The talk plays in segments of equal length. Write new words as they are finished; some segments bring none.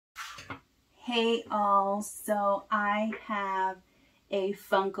Hey all, so I have a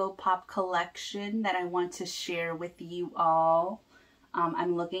Funko Pop collection that I want to share with you all.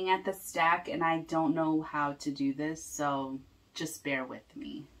 I'm looking at the stack and I don't know how to do this, so just bear with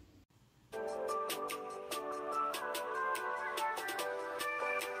me.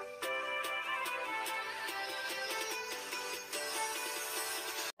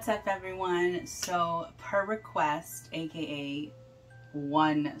 What's up everyone? So per request, aka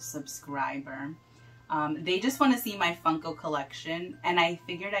one subscriber, they just want to see my Funko collection, and I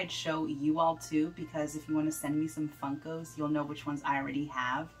figured I'd show you all too, because if you want to send me some Funkos, you'll know which ones I already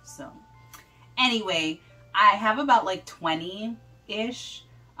have. So anyway, I have about like 20-ish.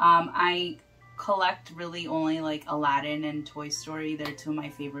 I collect really only like Aladdin and Toy Story. They're two of my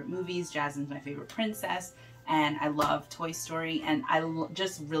favorite movies. Jasmine's my favorite princess, and I love Toy Story, and I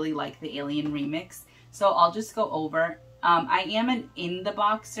just really like the Alien remix. So I'll just go over. I am an in the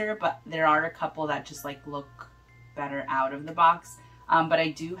boxer, but there are a couple that just like look better out of the box. But I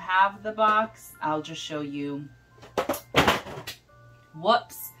do have the box. I'll just show you.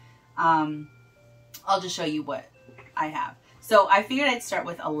 Whoops. I'll just show you what I have. So I figured I'd start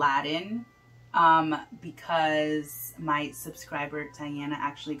with Aladdin, because my subscriber Diana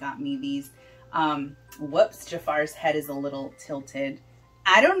actually got me these. Whoops, Jafar's head is a little tilted.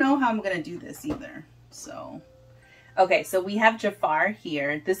 I don't know how I'm gonna do this either. So okay, so we have Jafar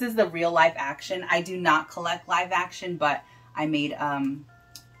here. This is the real live action. I do not collect live action, but I made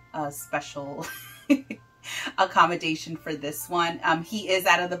a special accommodation for this one. He is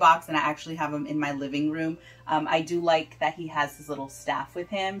out of the box, and I actually have him in my living room. I do like that he has his little staff with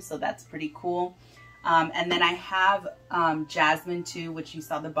him, so that's pretty cool. And then I have Jasmine too, which you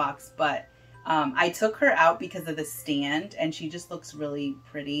saw the box, but I took her out because of the stand, and she just looks really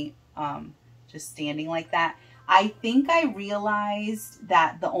pretty just standing like that. I think I realized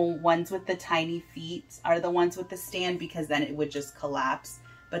that the ones with the tiny feet are the ones with the stand, because then it would just collapse.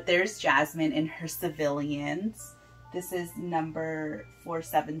 But there's Jasmine in her civilians. This is number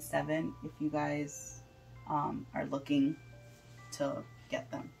 477 if you guys are looking to get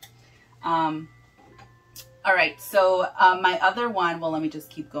them. All right, so my other one, well, let me just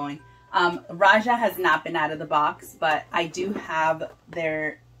keep going. Raja has not been out of the box, but I do have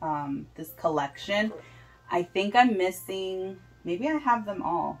their this collection. I think I'm missing, maybe I have them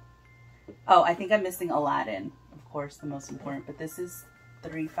all. Oh, I think I'm missing Aladdin, of course, the most important. But this is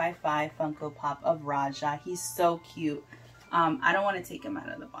 355 Funko Pop of Raja. He's so cute. I don't want to take him out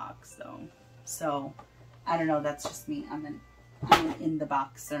of the box though. So I don't know, that's just me. I'm in the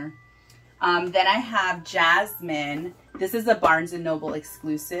boxer. Then I have Jasmine. This is a Barnes & Noble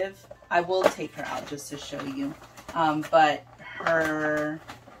exclusive. I will take her out just to show you. But her,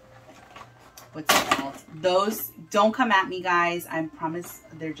 what's it called? Those don't come at me, guys. I promise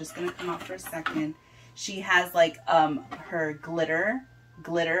they're just gonna come out for a second. She has like her glitter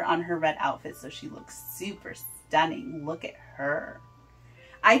on her red outfit, so she looks super stunning. Look at her.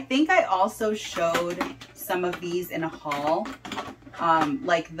 I think I also showed some of these in a haul,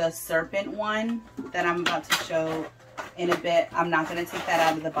 like the serpent one that I'm about to show in a bit. I'm not going to take that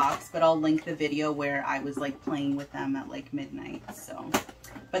out of the box, but I'll link the video where I was like playing with them at like midnight. So,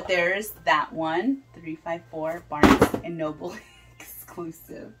 but there's that one, 354 Barnes & Noble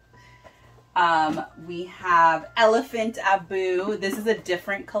exclusive. We have Elephant Abu. This is a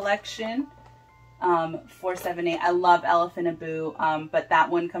different collection. 478. I love Elephant Abu, but that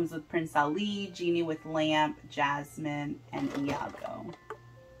one comes with Prince Ali, Genie with Lamp, Jasmine, and Iago.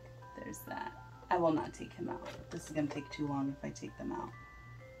 There's that. I will not take him out. This is going to take too long if I take them out.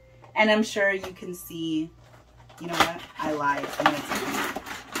 And I'm sure you can see, you know what? I lied. I'm going to take him out.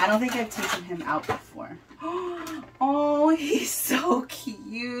 I don't think I've taken him out before. Oh, he's so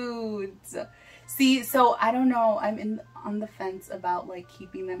cute. See, so I don't know. I'm on the fence about like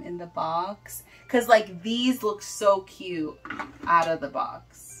keeping them in the box, because like these look so cute out of the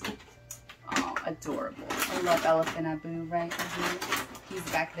box. Oh, adorable. I love Elephant Abu, right? He's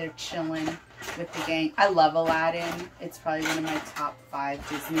back there chilling with the gang. I love Aladdin. It's probably one of my top 5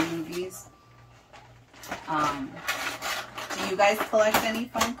 Disney movies. Do you guys collect any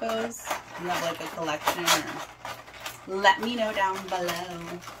Funkos? Do you have like a collection? Or let me know down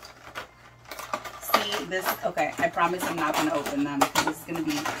below. See this? Okay, I promise I'm not going to open them because this is going to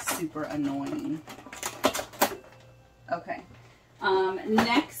be super annoying. Okay.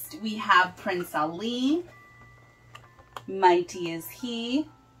 Next we have Prince Ali. Mighty is He.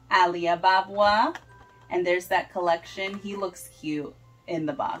 Ali Ababwa. And there's that collection. He looks cute in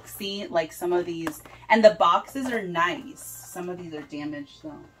the box. See, like some of these, and the boxes are nice. Some of these are damaged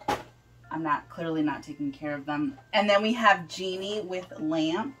though. I'm clearly not taking care of them. And then we have Genie with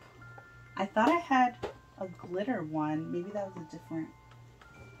Lamp. I thought I had a glitter one. Maybe that was a different.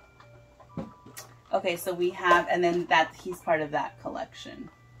 Okay, so we have, and then that he's part of that collection.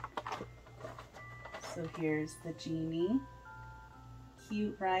 So here's the genie.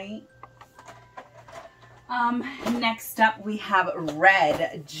 Cute, right? Next up we have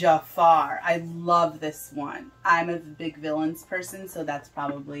Red Jafar. I love this one. I'm a big villains person, so that's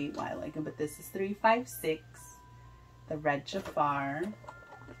probably why I like it. But this is 356, the Red Jafar.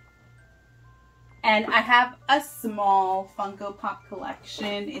 And I have a small Funko Pop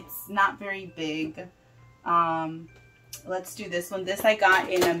collection. It's not very big. Let's do this one. This I got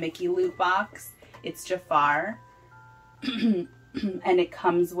in a Mickey loot box. It's Jafar. And it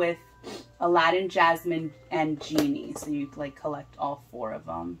comes with Aladdin, Jasmine, and Genie. So you like collect all 4 of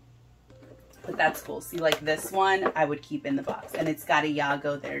them. But that's cool. See, like this one I would keep in the box. And it's got a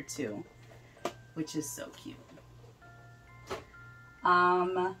Iago there too, which is so cute.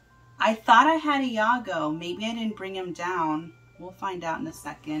 I thought I had a Iago. Maybe I didn't bring him down. We'll find out in a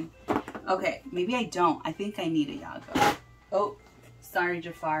second. Okay, maybe I don't. I think I need a Iago. Oh, sorry,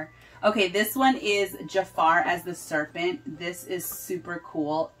 Jafar. Okay, this one is Jafar as the serpent. This is super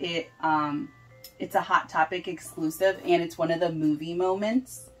cool. It's a Hot Topic exclusive, and it's one of the movie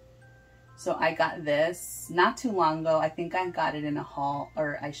moments. So I got this not too long ago. I think I got it in a haul,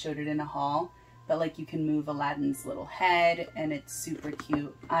 or I showed it in a haul. But like you can move Aladdin's little head, and it's super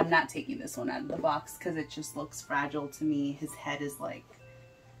cute. I'm not taking this one out of the box because it just looks fragile to me. His head is like,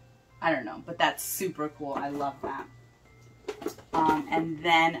 I don't know, but that's super cool. I love that. And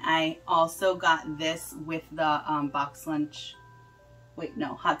then I also got this with the box lunch. Wait,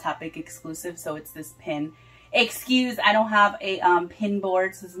 no, Hot Topic exclusive. So it's this pin. Excuse, I don't have a pin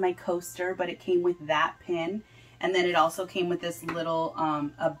board. So this is my coaster, but it came with that pin. And then it also came with this little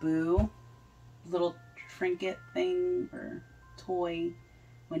Abu little trinket thing or toy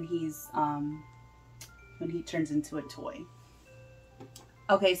when he's when he turns into a toy.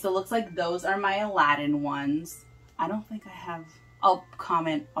 Okay, so it looks like those are my Aladdin ones. I don't think I have, I'll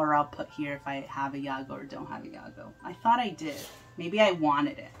comment or I'll put here if I have a Iago or don't have a Iago. I thought I did. Maybe I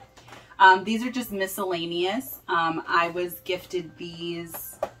wanted it. These are just miscellaneous. I was gifted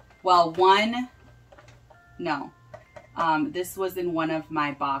these, well, this was in one of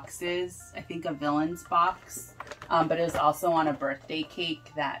my boxes, I think a villains box, but it was also on a birthday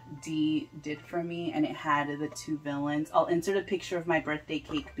cake that Dee did for me, and it had the 2 villains. I'll insert a picture of my birthday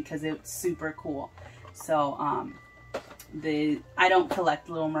cake because it's super cool. So I don't collect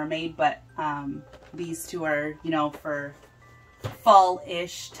Little Mermaid, but these 2 are, you know, for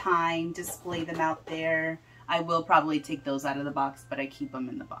fall-ish time, display them out there. I will probably take those out of the box, but I keep them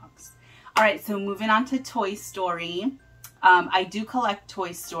in the box. All right, so moving on to Toy Story. I do collect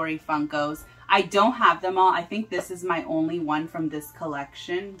Toy Story Funkos. I don't have them all. I think this is my only one from this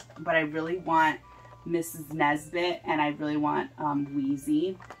collection, but I really want Mrs. Nesbit and I really want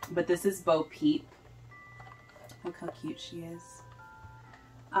Wheezy. But this is Bo Peep. Look how cute she is.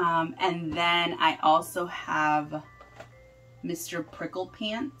 And then I also have Mr. Prickle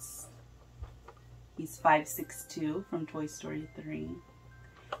Pants. He's 5'6" from Toy Story 3.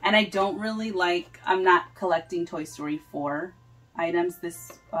 And I don't really like, I'm not collecting Toy Story 4 items.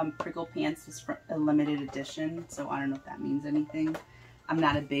 This Prickle Pants was for a limited edition, so I don't know if that means anything. I'm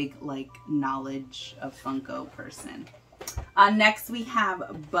not a big, like, knowledge of Funko person. Next we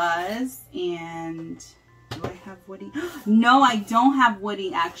have Buzz, and do I have Woody? No, I don't have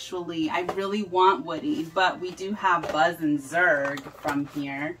Woody, actually. I really want Woody, but we do have Buzz and Zurg from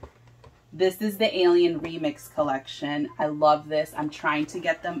here. This is the Alien Remix collection. I love this. I'm trying to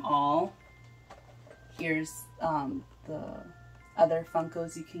get them all. Here's the other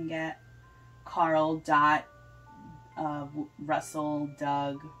Funkos you can get. Carl, Dot, Russell,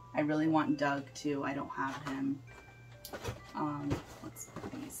 Doug. I really want Doug too. I don't have him. Let's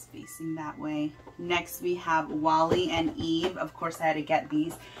put these facing that way. Next we have Wally and Eve. Of course I had to get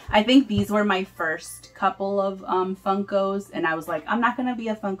these. I think these were my first couple of Funkos, and I was like, I'm not gonna be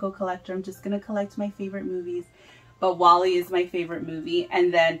a Funko collector, I'm just gonna collect my favorite movies. But Wally is my favorite movie,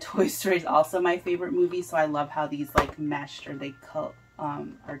 and then Toy Story is also my favorite movie, so I love how these like meshed or they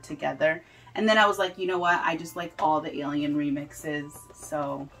are together. And then I was like, you know what, I just like all the Alien remixes,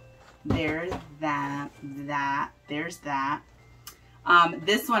 so there's that, there's that.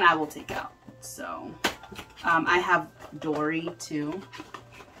 This one I will take out. So I have Dory too.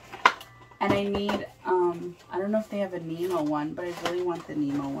 And I need, I don't know if they have a Nemo one, but I really want the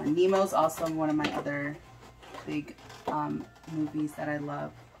Nemo one. Nemo's also one of my other big movies that I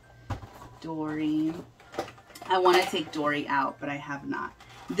love. Dory. I want to take Dory out, but I have not.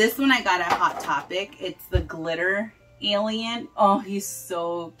 This one I got at Hot Topic. It's the glitter alien. Oh, he's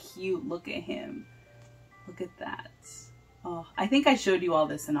so cute. Look at him. Look at that. Oh, I think I showed you all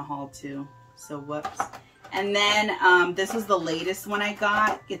this in a haul too. So whoops. And then this was the latest one I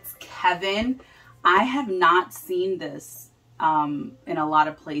got. It's Kevin. I have not seen this in a lot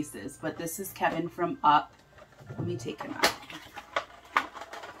of places, but this is Kevin from Up. Let me take him out.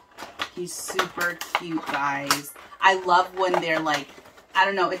 He's super cute, guys. I love when they're like, I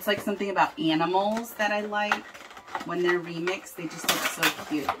don't know, it's like something about animals that I like. When they're remixed, they just look so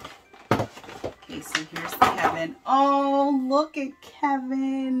cute. Okay, so here's Kevin. Oh, look at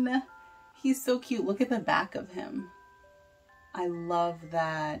Kevin. He's so cute. Look at the back of him. I love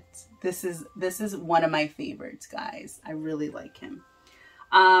that. This is one of my favorites, guys. I really like him.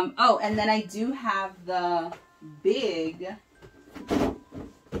 Oh, and then I do have the big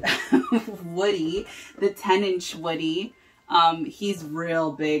Woody, the 10-inch Woody. He's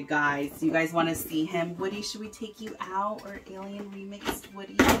real big, guys. You guys want to see him? Woody, should we take you out? Or Alien Remixed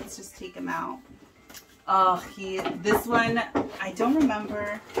Woody? Let's just take him out. Oh, this one, I don't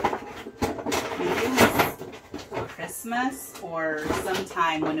remember. Maybe it was Christmas or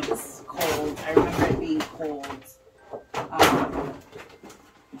sometime when it was cold. I remember it being cold.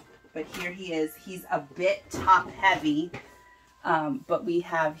 But here he is. He's a bit top heavy. But we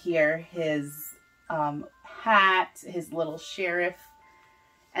have here his hat, his little sheriff.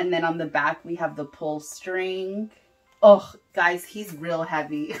 And then on the back we have the pull string. Oh, guys, he's real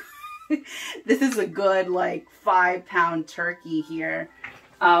heavy. This is a good like 5-pound turkey here.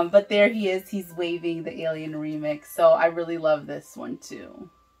 But there he is. He's waving the Alien Remix. So I really love this one too.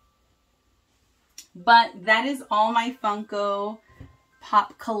 But that is all my Funko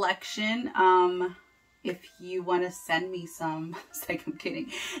Pop collection. If you want to send me some, it's like, I'm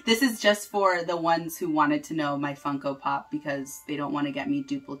kidding. This is just for the ones who wanted to know my Funko Pop because they don't want to get me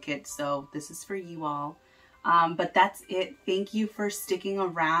duplicates. So this is for you all. But that's it. Thank you for sticking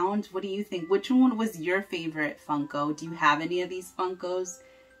around. What do you think? Which one was your favorite Funko? Do you have any of these Funkos?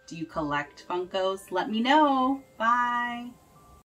 Do you collect Funkos? Let me know. Bye.